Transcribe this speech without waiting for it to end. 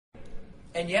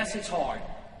And yes, it's hard.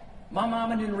 My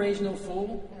mama didn't raise no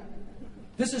fool.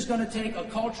 This is going to take a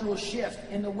cultural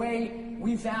shift in the way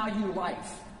we value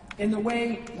life, in the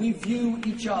way we view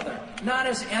each other, not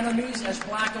as enemies, as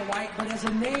black or white, but as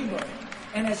a neighbor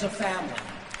and as a family.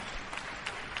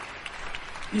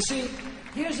 You see,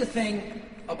 here's the thing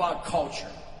about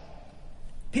culture.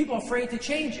 People are afraid to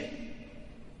change it.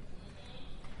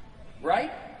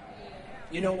 Right?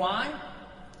 You know why?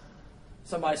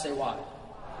 Somebody say why?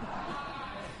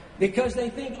 Because they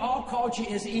think all culture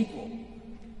is equal.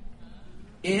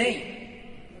 It ain't.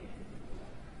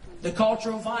 The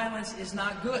culture of violence is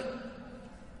not good.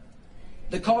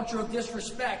 The culture of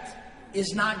disrespect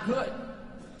is not good.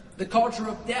 The culture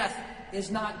of death is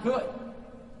not good.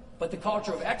 But the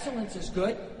culture of excellence is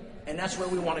good, and that's where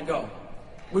we want to go.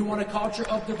 We want a culture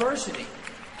of diversity.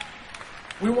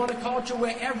 We want a culture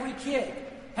where every kid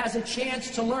has a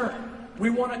chance to learn. We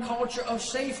want a culture of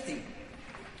safety.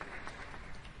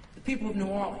 The people of New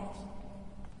Orleans,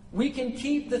 we can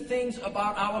keep the things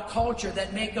about our culture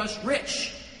that make us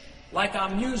rich, like our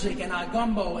music and our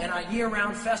gumbo and our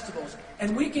year-round festivals.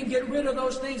 And we can get rid of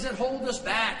those things that hold us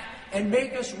back and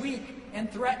make us weak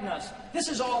and threaten us. This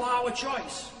is all our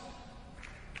choice.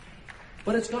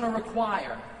 But it's going to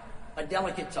require a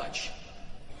delicate touch.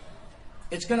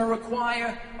 It's going to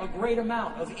require a great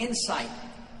amount of insight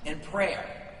and prayer.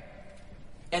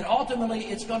 And ultimately,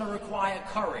 it's going to require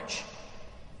courage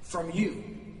from you.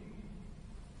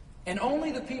 And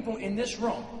only the people in this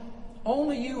room,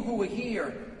 only you who are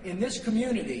here in this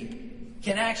community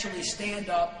can actually stand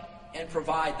up and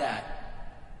provide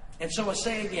that. And so I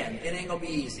say again, it ain't going to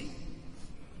be easy.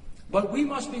 But we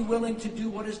must be willing to do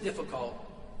what is difficult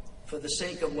for the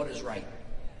sake of what is right.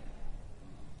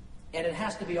 And it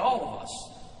has to be all of us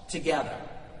together.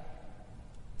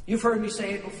 You've heard me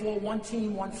say it before, one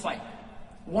team, one fight,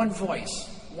 one voice,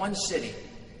 one city.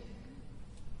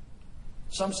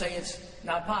 Some say it's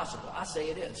not possible. I say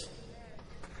it is.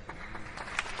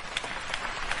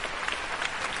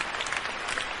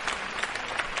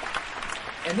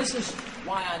 And this is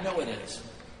why I know it is.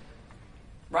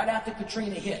 Right after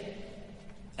Katrina hit,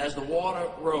 as the water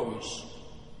rose,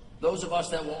 those of us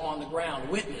that were on the ground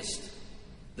witnessed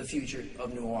the future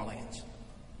of New Orleans.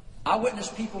 I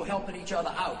witnessed people helping each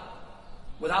other out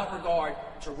without regard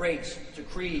to race, to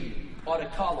creed, or to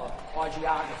color, or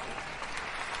geography.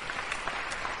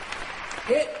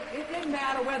 It didn't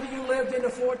matter whether you lived in the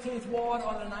 14th Ward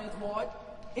or the 9th Ward.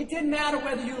 It didn't matter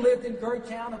whether you lived in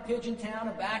Gertown or Pigeontown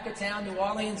or Backertown, New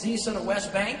Orleans East or the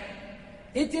West Bank.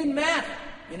 It didn't matter.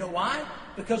 You know why?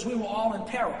 Because we were all in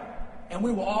peril, and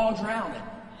we were all drowning.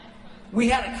 We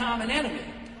had a common enemy.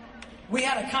 We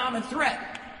had a common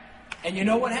threat. And you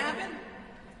know what happened?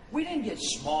 We didn't get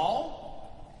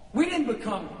small. We didn't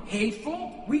become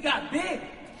hateful. We got big.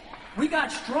 We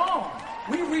got strong.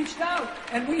 We reached out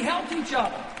and we helped each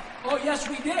other. Oh, yes,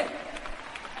 we did.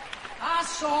 I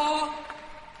saw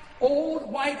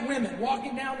old white women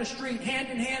walking down the street hand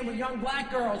in hand with young black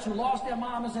girls who lost their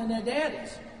mamas and their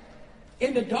daddies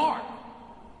in the dark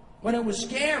when it was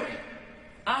scary.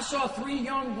 I saw 3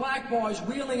 young black boys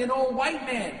wheeling an old white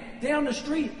man down the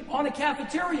street on a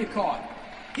cafeteria cart.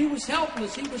 He was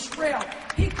helpless. He was frail.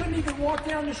 He couldn't even walk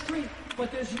down the street.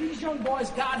 But these young boys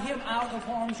got him out of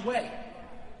harm's way.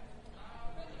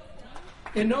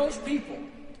 In those people,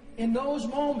 in those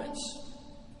moments,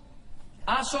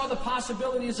 I saw the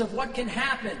possibilities of what can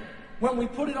happen when we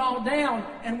put it all down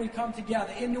and we come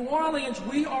together. In New Orleans,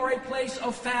 we are a place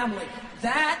of family.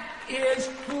 That is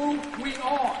who we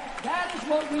are. That is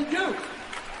what we do.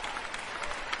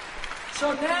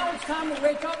 So now it's time to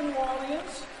wake up, New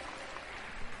Orleans.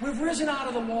 We've risen out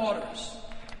of the waters.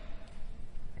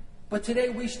 But today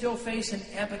we still face an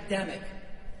epidemic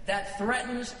that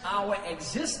threatens our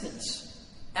existence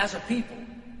as a people.